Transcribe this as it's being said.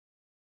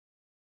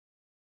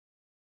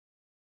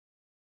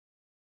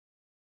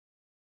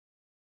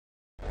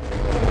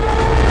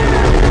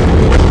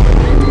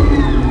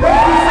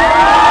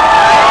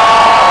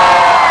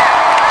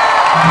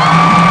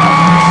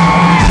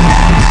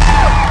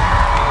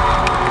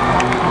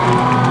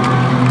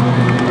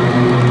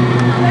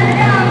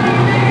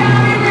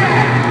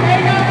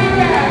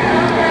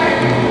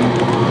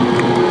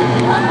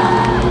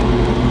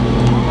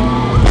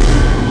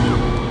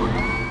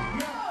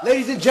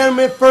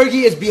gentlemen,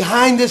 Fergie is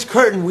behind this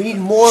curtain. We need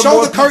more.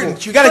 Show the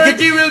curtains. You gotta get.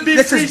 Fergie will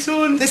be free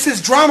soon. This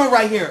is drama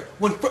right here.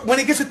 When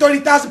it gets to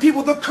 30,000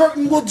 people, the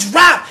curtain will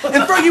drop,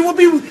 and Fergie will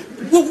be released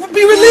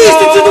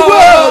into the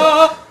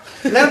world.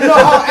 Let them know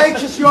how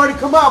anxious you are to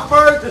come out,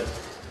 Ferg.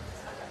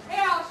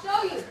 Hey, I'll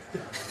show you.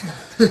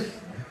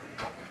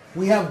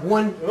 We have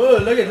one. Oh,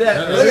 look at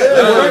that. Look at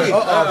Fergie.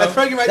 That's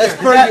Fergie right there.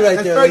 That's Fergie right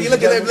there. That's Fergie.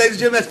 Look at that, ladies and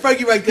gentlemen. That's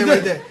Fergie right there,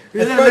 right there.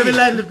 Let me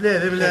land the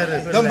plane. Let me land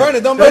it. Don't burn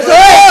it. Don't burn it.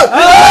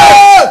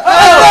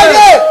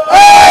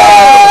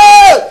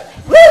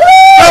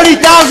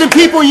 30,000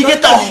 people, you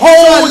get the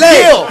whole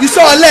deal. You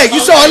saw a leg.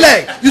 You saw a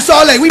leg. You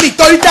saw a leg. We need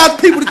 30,000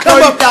 people to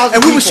come up,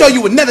 and we will show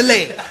you another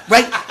leg.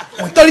 Right?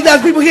 When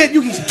 30,000 people hit,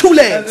 you get 2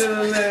 legs.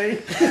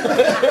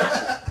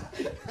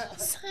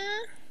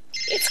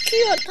 It's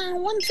cute.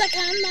 1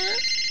 second.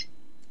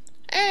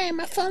 Hey,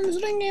 my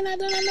phone's ringing. I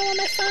don't know where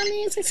my phone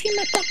is. It's in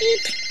my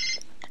pocket.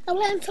 I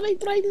will answer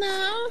it right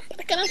now,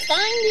 but I cannot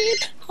find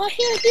it. Oh,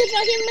 here it is,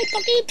 right here in my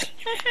pocket.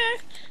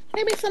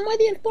 Maybe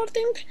somebody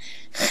important.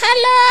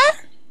 Hello?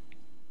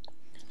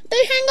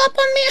 They hang up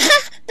on me.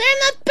 They're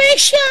not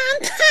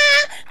patient.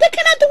 They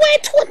cannot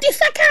wait 20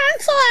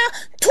 seconds or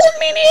 2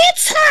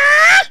 minutes.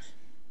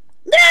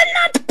 They're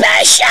not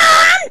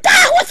patient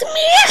with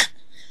me.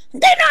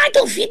 They know I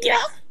do video.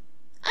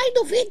 I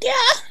do video.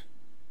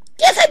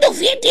 Yes, I do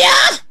video.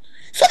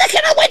 So they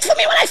cannot wait for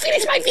me when I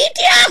finish my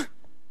video.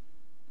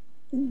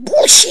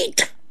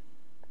 Bullshit.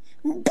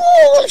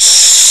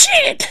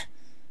 Bullshit.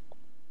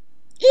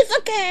 It's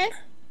okay.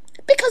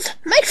 Because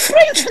my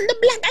friends from the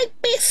Black Eyed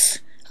Peas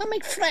are my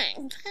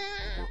friends.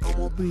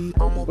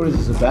 What is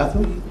this, a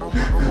bathroom?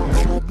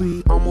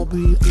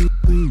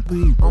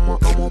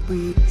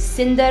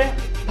 Cinder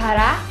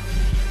para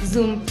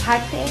zoom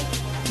parte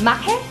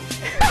mache.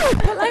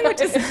 What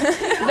language is that?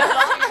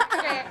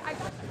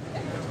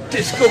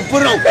 Disco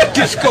bro.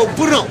 Disco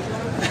bro.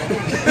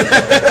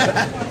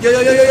 Yo,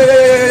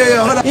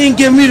 hold on. You ain't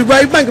giving me the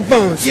right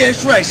microphones. Yeah,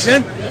 that's right,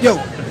 son. Yo,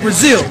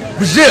 Brazil.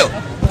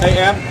 I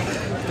am.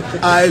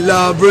 I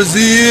love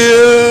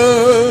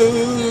Brazil.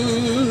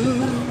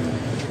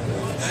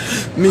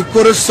 Mi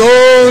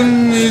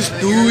corazón es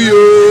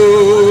tuyo.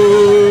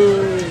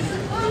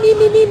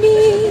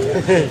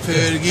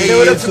 Hey,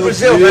 what up to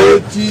Brazil,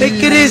 man?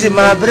 Take it easy,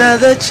 my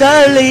brother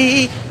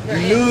Charlie.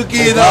 Look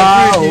at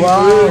that pretty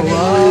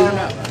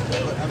girl.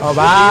 Oh,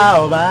 bye.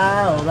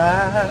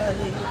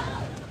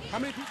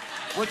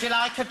 Would you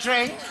like a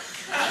drink?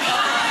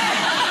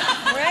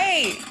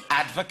 Great.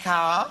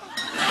 Advocaat?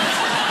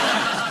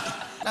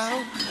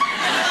 No?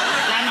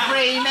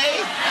 Lambrini?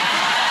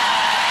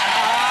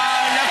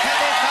 Oh, look at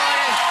this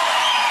orange.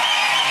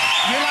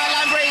 You like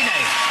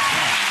Lambrini?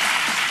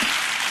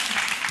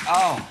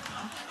 Oh.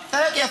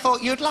 Fergie, I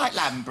thought you'd like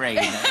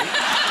Lambrini.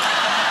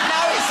 No,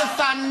 it's a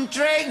fun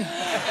drink.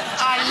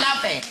 I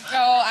love it.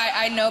 Oh,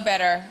 I know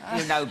better.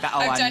 You know better.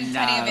 I've done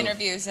plenty of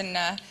interviews and,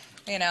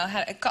 you know,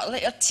 got a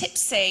little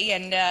tipsy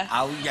and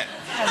oh, yeah.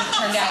 hasn't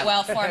turned out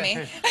well for me.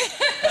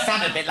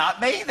 Sound a bit like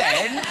me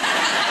then.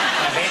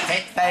 A bit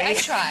tipsy. I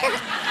tried.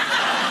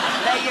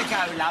 There you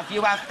go, love.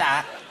 You have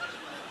that.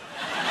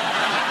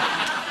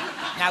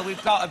 Now,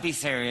 we've got to be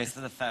serious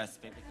for the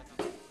first bit.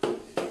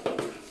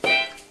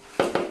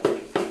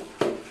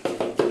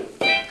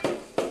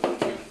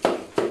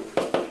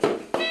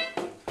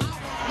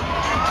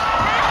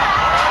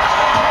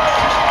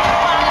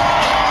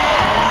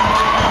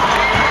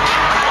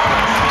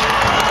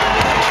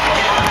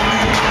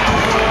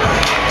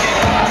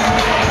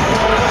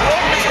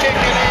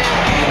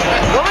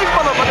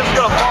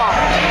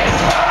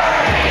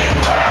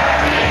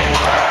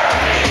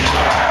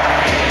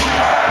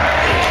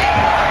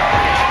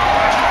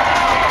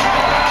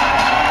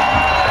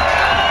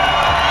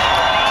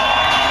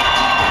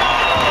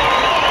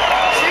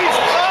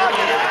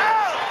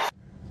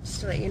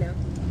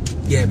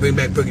 Yeah, bring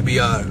back Fergie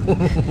BR.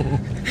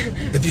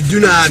 If you do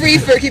not... Free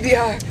Fergie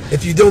BR.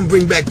 If you don't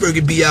bring back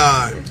Fergie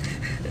BR,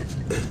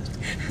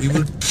 we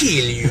will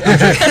kill you.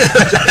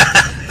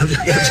 I'm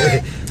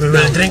joking.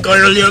 We'll drink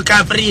all your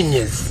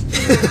caipirinhas.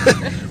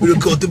 We'll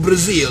go to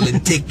Brazil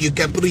and take your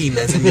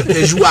caipirinhas and your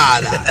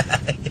feijoada.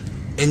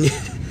 And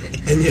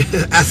your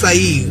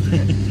açaí.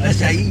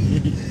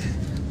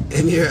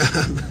 And your...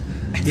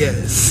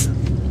 yes.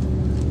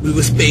 We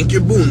will spank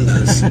your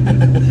bundas.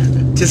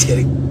 Just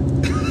kidding.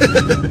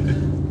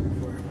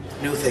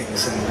 New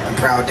things, and I'm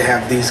proud to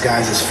have these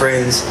guys as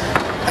friends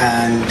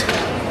and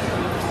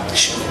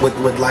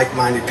with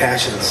like-minded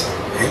passions.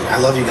 And I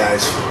love you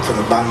guys from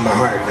the bottom of my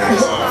heart,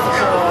 guys.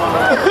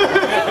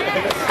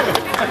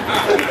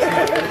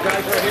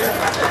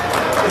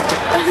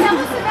 Tell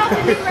us about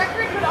the new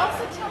record, but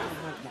also tell us.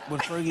 When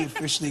Fergie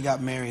officially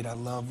got married, I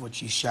love what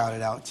she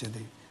shouted out to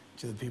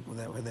the people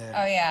that were there.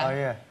 Oh yeah. Oh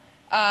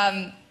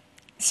yeah.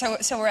 So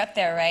we're up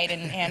there, right?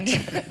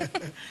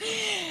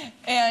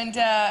 And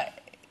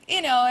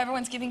you know,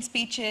 everyone's giving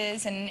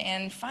speeches,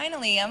 and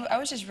finally, I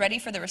was just ready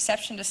for the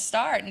reception to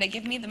start, and they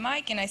give me the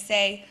mic, and I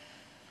say,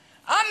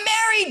 "I'm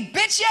married,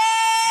 bitches!"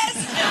 Oh,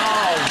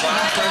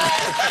 wow.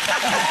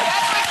 That's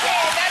what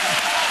came.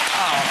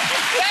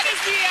 That is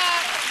the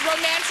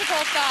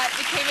romantical thought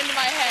that came into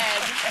my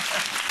head.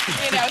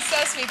 You know,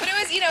 so sweet. But it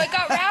was, you know, it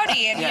got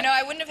rowdy, and you know,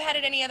 I wouldn't have had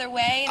it any other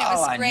way, and it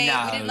was great.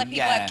 We didn't let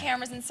people have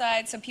cameras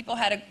inside, so people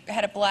had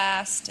a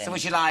blast. So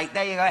was you like,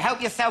 there you go,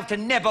 help yourself to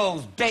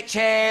nibbles,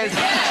 bitches.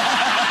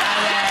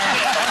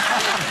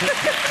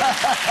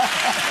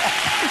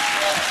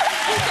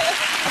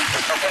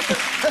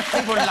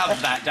 People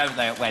love that, don't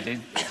they, at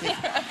weddings?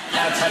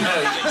 Now,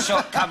 Tamu,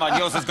 sure, come on,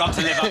 yours has got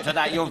to live up to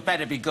that. Yours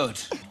better be good.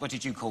 What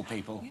did you call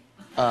people?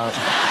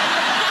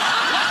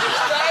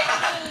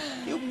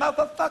 You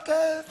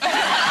motherfucker!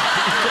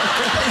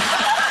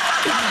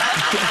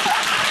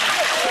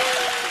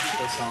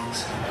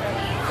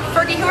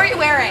 Fergie, who are you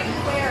wearing?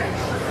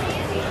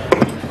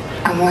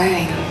 I'm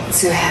wearing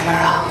Sue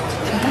Hammerall.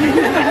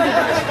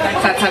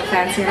 That's so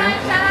fancy now.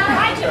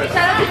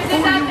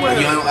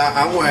 You know,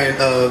 I'm wearing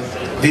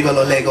Viva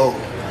Lo Lego.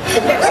 It's a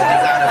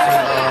designer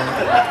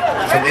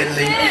from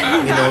Italy.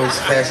 You know, it's a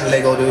fashion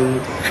Lego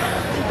dude.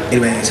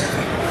 Anyways.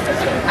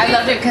 I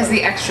loved it because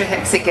the extra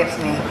hips it gives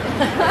me.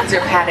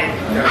 They're padded.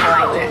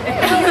 I liked it.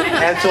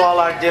 And to all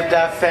our Dip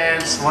Dot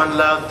fans, one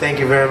love. Thank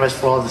you very much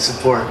for all the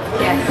support.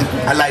 Yes.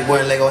 I like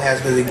wearing Lego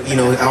hats because, you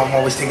know, I'm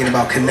always thinking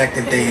about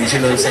connecting things, you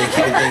know what I'm saying?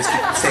 Keeping things,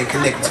 staying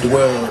connected to the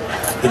world.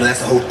 You know, that's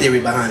the whole theory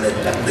behind the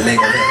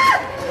Lego hat.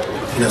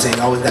 You know what I'm saying?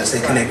 You always got to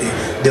stay connected.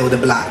 Build the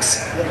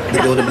blocks. The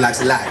building blocks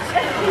of life.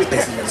 That's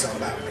basically what it's all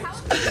about.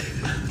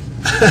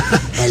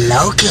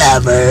 Hello,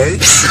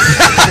 clubbers.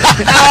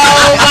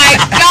 Oh my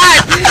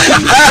God!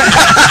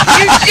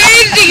 You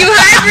changed it. You Oh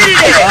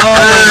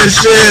Oh,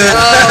 hybridated. shit.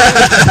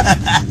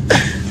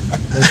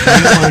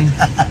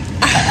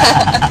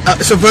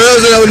 So for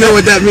those that don't know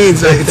what that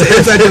means, it's an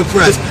inside joke for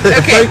us.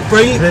 Okay.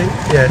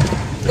 Yeah.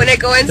 When I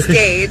go on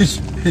stage,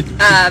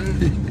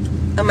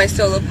 on my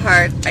solo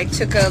part, I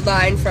took a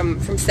line from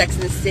Sex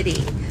and the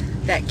City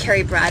that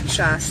Carrie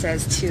Bradshaw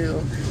says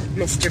to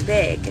Mr.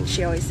 Big, and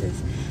she always says,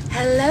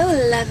 "Hello,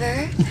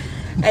 lover."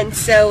 And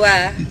so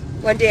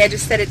one day I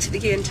just said it to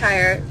the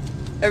entire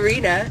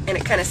arena, and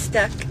it kind of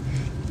stuck.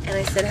 And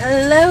I said,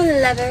 "Hello,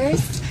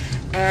 lovers,"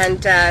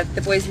 and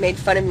the boys made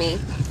fun of me.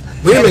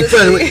 We didn't make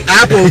fun.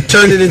 Apple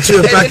turned it into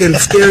a fucking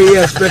scary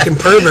ass fucking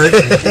pervert,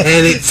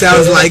 and it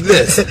sounds like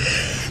this.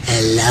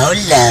 Hello,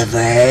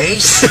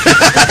 lovers.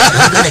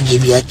 I'm gonna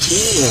give you a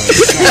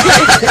kiss.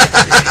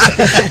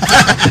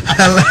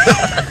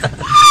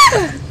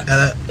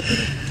 Hello.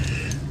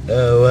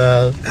 Oh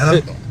well.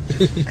 Hello.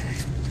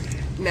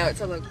 No, it's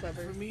Hello,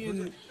 clever. Me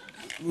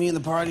and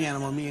the party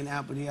animal, me and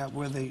Apple,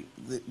 we're the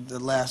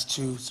last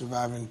two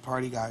surviving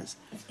party guys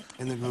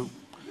in the group.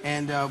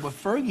 And but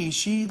Fergie,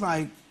 she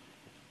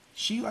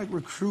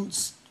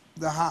recruits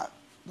the hot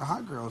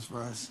girls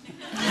for us.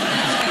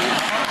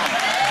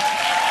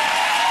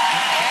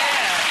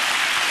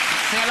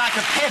 They're like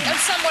a pimp. I'm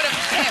somewhat of a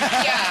pimp,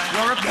 yeah.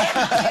 You're a pimp.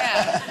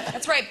 Yeah.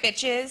 That's right,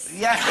 bitches.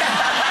 Yeah.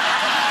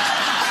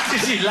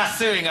 Is she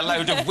lassoing a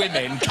load of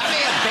women? Come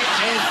here,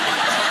 bitches.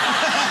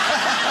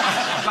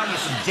 I'll bung you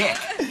some dick.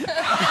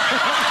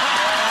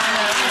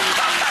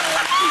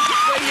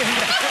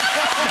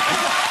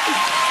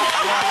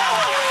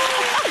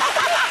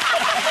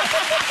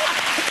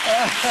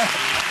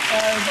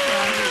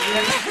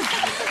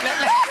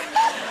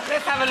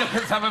 Let's have a look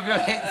at some of your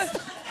hits.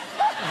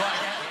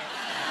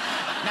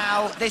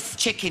 Now, this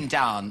chicken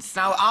dance.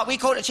 Now, we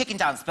call it a chicken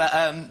dance, but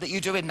that you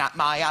do in that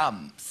my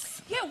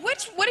humps. Yeah,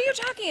 what are you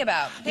talking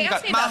about? They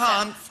asked me my about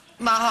humps,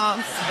 my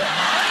humps.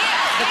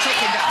 Oh, The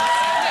chicken dance.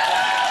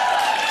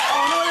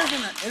 Oh no,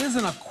 it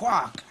isn't a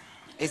quack.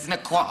 Isn't a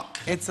quack.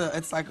 It's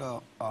like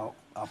a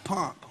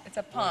pump. It's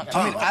a pump.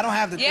 I mean, I don't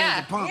have the thing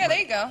to pump. Yeah, there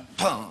you go.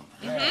 Pump.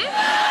 No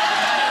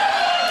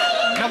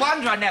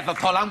wonder I never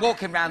pull. I'm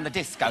walking around the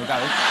disco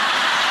going.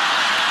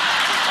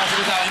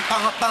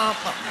 Bump, bump, bump.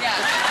 Yeah.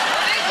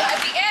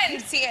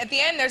 At the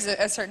end, there's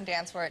a certain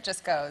dance where it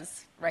just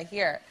goes right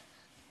here.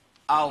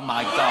 Oh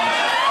my God.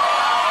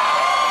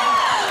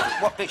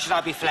 What bit should I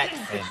be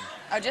flexing?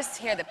 Oh, just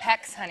here, the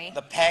pecs, honey.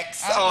 The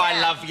pecs? Oh, I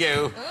love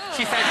you. Ooh.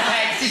 She said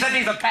pecs. She said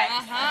these are pecs.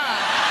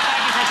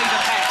 She said these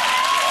are pecs.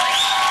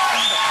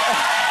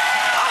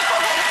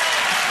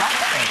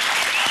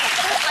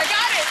 I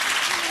got it.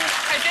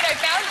 I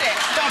found it.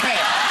 Stop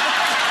it.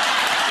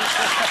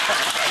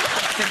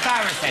 It's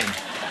embarrassing.